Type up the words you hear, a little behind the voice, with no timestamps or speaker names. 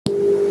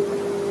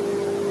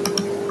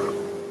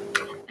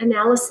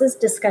Analysis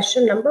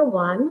discussion number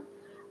 1,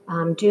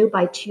 due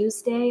by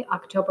Tuesday,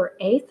 October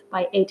 8th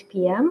by 8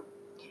 p.m.,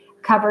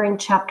 covering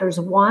chapters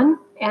 1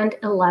 and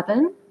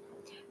 11.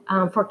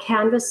 For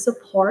Canvas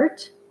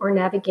support or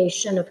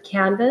navigation of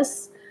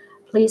Canvas,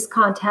 please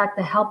contact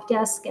the help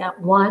desk at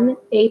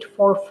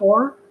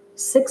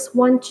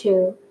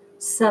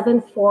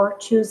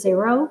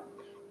 1-844-612-7420.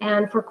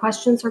 And for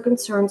questions or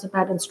concerns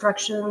about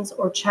instructions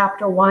or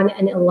chapter 1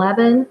 and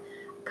 11,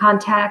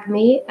 contact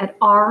me at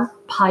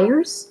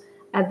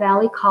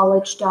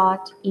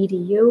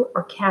rpyers@valleycollege.edu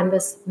or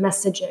Canvas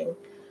messaging.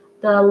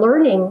 The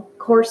learning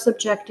course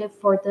objective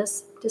for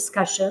this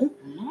discussion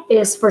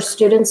is for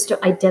students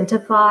to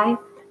identify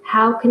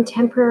how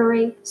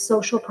contemporary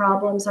social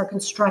problems are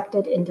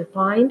constructed and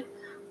defined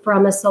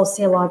from a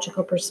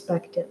sociological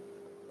perspective.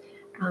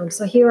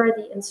 So here are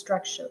the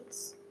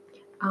instructions.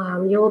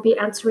 You will be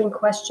answering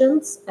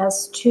questions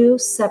as 2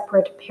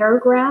 separate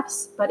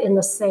paragraphs, but in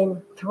the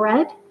same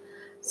thread,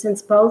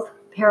 since both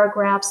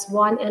paragraphs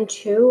 1 and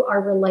 2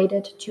 are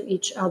related to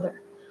each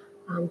other.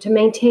 To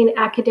maintain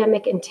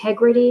academic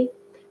integrity,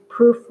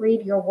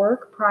 proofread your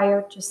work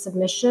prior to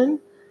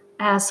submission,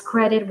 as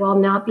credit will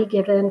not be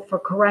given for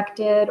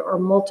corrected or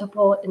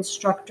multiple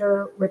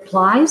instructor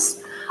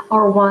replies,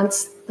 or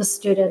once the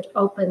student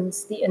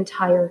opens the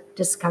entire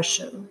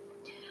discussion.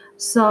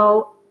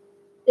 So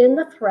in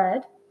the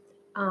thread,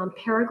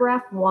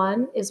 paragraph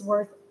 1 is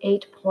worth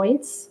 8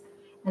 points,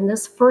 and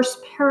this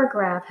first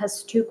paragraph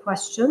has 2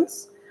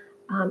 questions.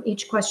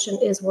 Each question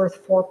is worth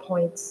 4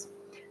 points.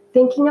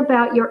 Thinking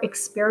about your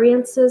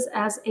experiences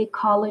as a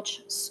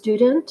college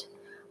student,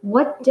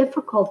 what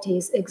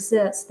difficulties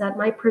exist that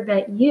might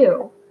prevent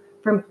you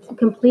from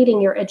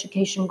completing your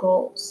education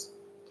goals?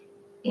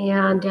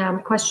 And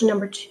question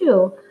number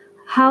 2,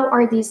 how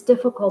are these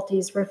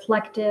difficulties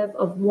reflective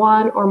of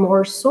one or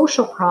more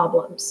social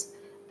problems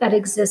that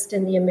exist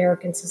in the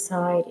American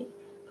society?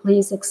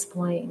 Please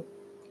explain.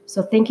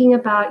 So thinking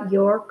about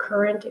your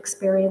current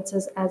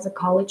experiences as a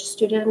college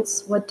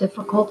student, what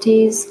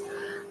difficulties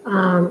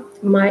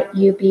might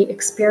you be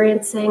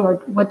experiencing,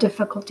 or what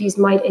difficulties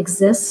might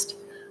exist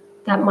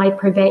that might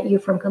prevent you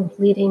from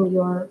completing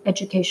your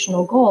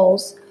educational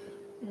goals?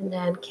 And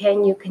then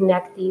can you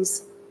connect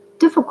these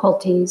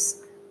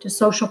difficulties to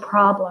social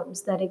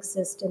problems that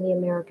exist in the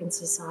American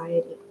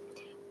society?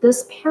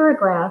 This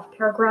paragraph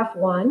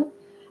 1,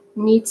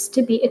 needs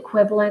to be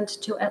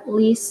equivalent to at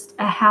least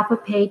a half a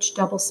page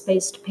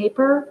double-spaced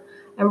paper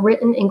and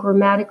written in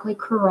grammatically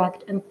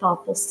correct and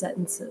thoughtful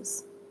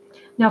sentences.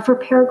 Now for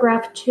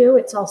paragraph 2,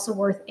 it's also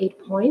worth 8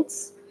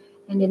 points,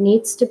 and it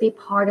needs to be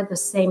part of the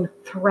same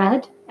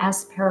thread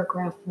as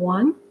paragraph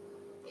 1.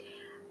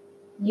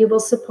 You will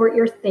support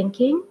your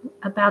thinking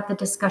about the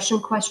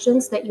discussion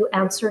questions that you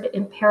answered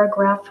in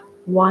paragraph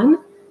 1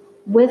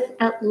 with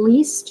at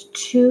least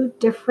 2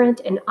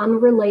 different and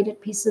unrelated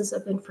pieces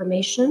of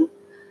information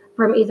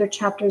from either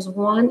chapters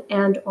 1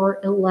 and or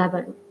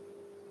 11.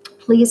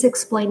 Please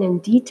explain in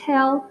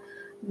detail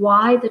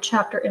why the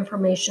chapter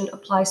information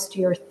applies to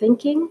your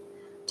thinking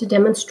to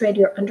demonstrate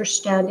your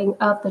understanding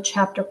of the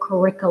chapter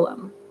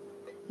curriculum.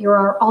 You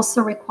are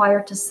also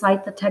required to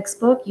cite the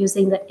textbook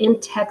using the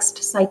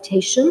in-text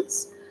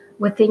citations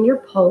within your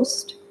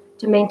post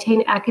to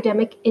maintain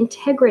academic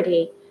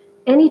integrity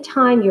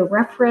anytime you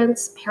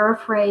reference,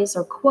 paraphrase,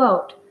 or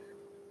quote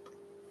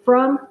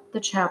from the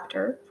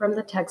chapter, from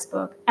the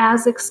textbook,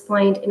 as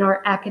explained in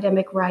our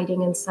academic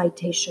writing and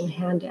citation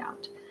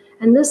handout.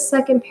 And this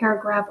second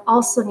paragraph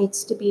also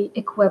needs to be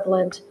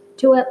equivalent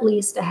to at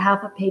least a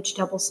half a page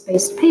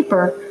double-spaced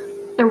paper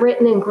and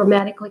written in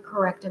grammatically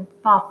correct and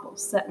thoughtful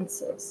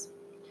sentences.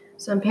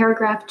 So in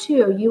paragraph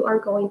 2, you are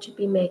going to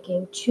be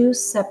making 2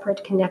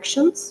 separate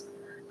connections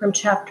from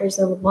chapters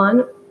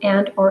 1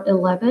 and or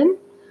 11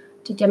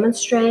 to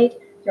demonstrate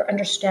your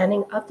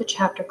understanding of the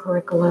chapter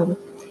curriculum.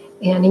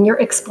 And in your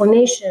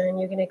explanation,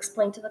 you're going to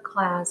explain to the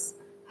class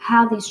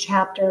how these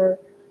 2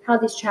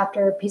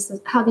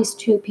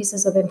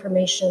 pieces of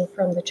information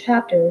from the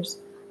chapters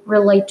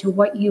relate to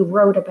what you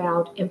wrote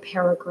about in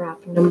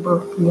paragraph number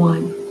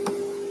 1.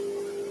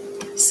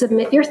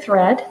 Submit your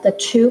thread, the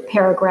 2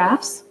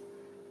 paragraphs,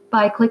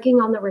 by clicking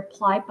on the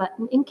reply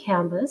button in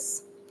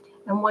Canvas.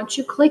 And once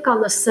you click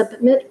on the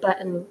submit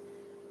button,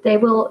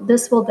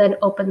 this will then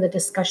open the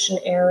discussion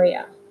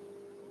area.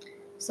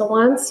 So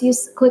once you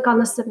click on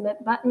the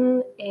submit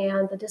button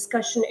and the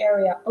discussion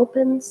area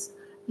opens,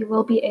 you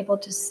will be able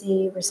to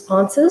see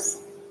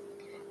responses,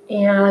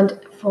 and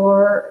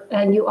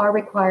you are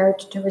required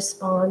to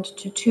respond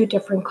to 2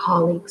 different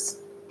colleagues.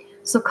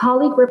 So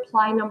colleague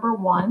reply number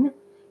 1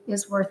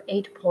 is worth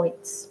 8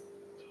 points.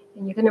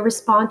 And you're going to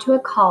respond to a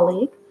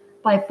colleague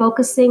by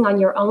focusing on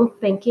your own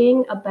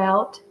thinking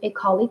about a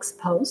colleague's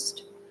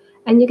post,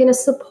 and you're going to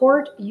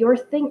support your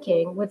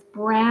thinking with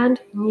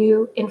brand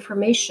new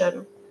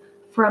information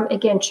from,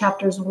 again,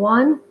 chapters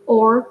 1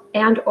 or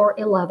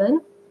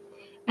 11.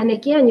 And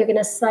again, you're going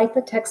to cite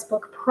the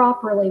textbook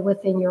properly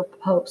within your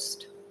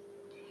post.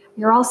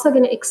 You're also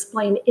going to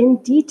explain in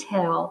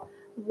detail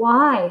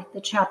why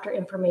the chapter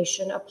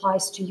information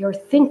applies to your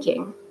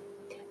thinking.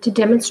 to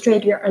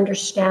demonstrate your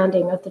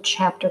understanding of the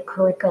chapter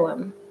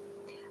curriculum.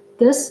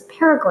 This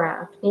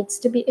paragraph needs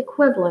to be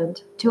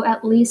equivalent to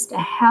at least a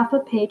half a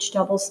page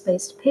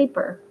double-spaced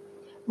paper,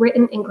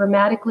 written in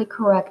grammatically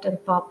correct and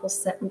thoughtful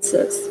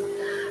sentences.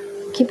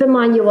 Keep in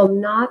mind you will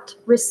not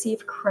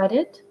receive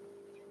credit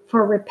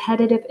for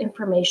repetitive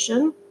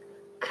information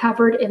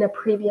covered in a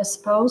previous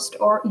post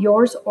or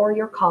yours or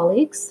your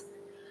colleagues.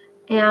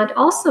 And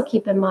also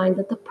keep in mind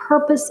that the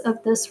purpose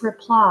of this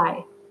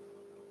reply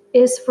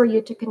is for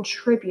you to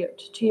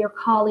contribute to your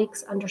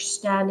colleagues'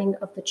 understanding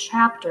of the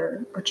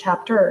chapter or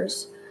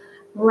chapters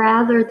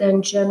rather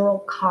than general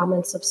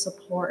comments of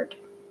support.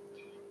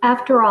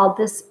 After all,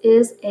 this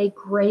is a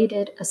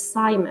graded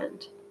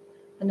assignment.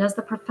 And as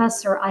the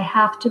professor, I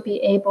have to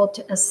be able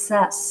to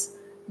assess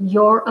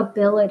your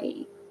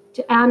ability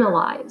to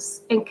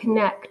analyze and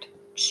connect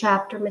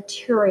chapter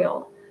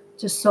material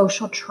to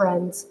social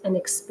trends and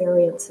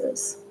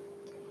experiences.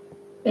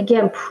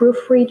 Again,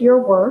 proofread your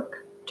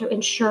work to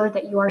ensure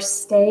that you are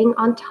staying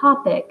on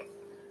topic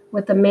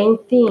with the main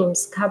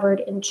themes covered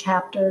in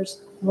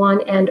chapters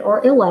 1 and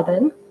or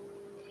 11,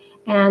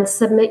 and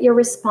submit your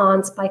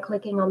response by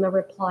clicking on the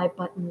reply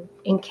button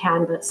in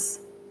Canvas.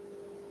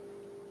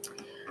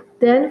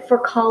 Then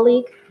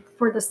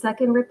for the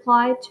second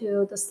reply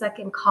to the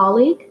second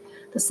colleague,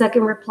 the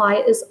second reply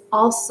is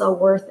also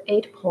worth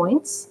 8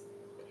 points.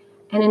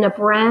 And in a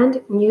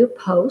brand new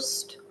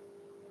post,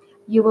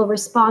 you will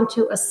respond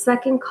to a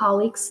second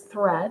colleague's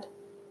thread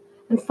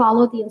and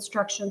follow the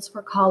instructions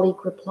for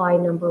colleague reply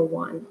number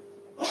 1.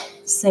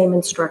 Same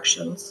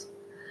instructions.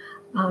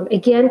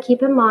 Again,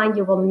 keep in mind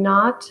you will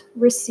not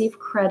receive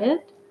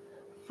credit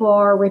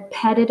for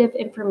repetitive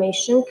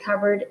information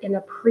covered in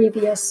a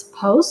previous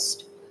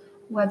post,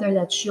 whether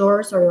that's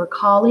yours or your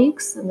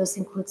colleagues, and this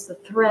includes the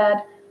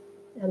thread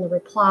and the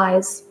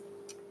replies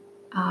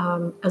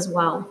as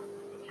well.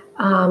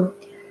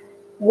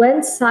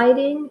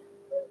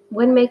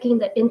 When making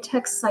the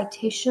in-text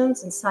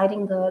citations and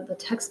citing the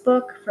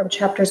textbook from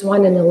chapters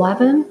 1 and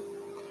 11,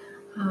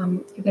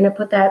 you're going to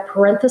put that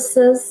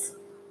parenthesis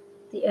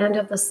at the end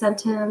of the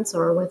sentence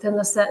or within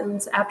the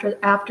sentence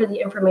after the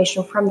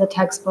information from the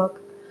textbook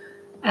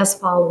as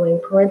following: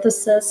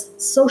 parenthesis,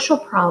 social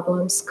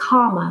problems,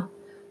 comma,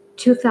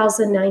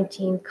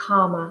 2019,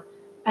 comma,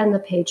 and the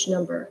page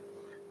number.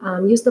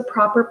 Use the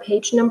proper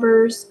page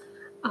numbers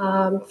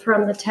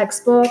from the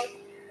textbook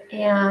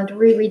and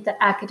reread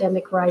the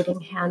academic writing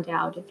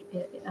handout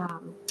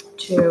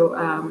to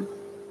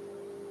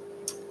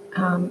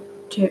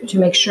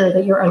make sure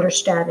that you're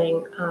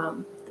understanding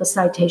the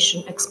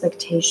citation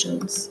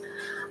expectations.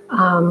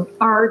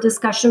 Our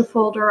discussion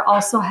folder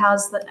also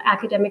has the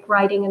academic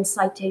writing and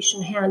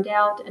citation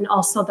handout and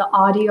also the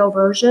audio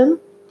version.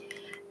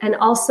 And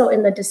also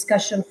in the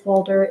discussion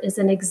folder is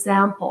an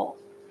example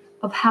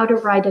of how to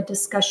write a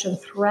discussion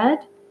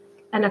thread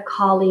and a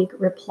colleague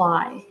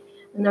reply.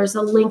 And there's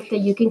a link that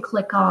you can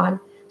click on,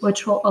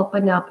 which will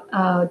open up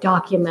a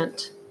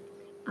document.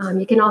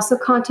 You can also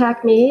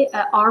contact me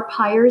at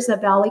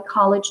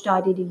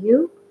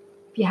rpyers@valleycollege.edu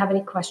if you have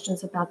any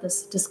questions about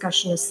this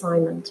discussion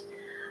assignment.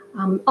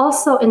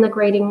 Also in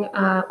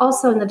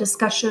the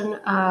discussion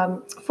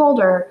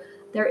folder,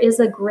 there is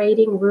a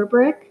grading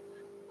rubric.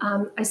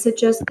 I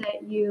suggest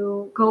that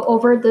you go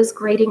over this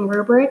grading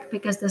rubric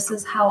because this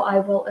is how I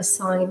will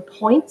assign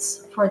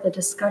points for the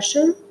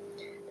discussion.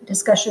 The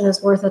discussion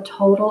is worth a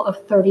total of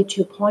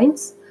 32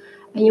 points,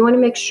 and you want to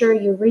make sure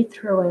you read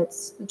through it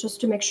just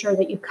to make sure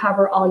that you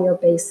cover all your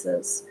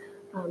bases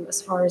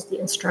as far as the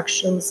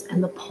instructions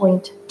and the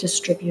point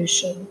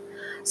distribution.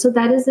 So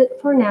that is it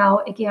for now.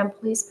 Again,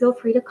 please feel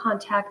free to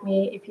contact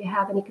me if you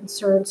have any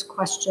concerns,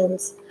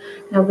 questions,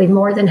 and I'll be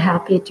more than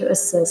happy to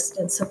assist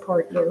and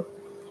support you.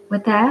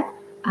 With that,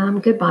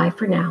 goodbye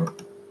for now.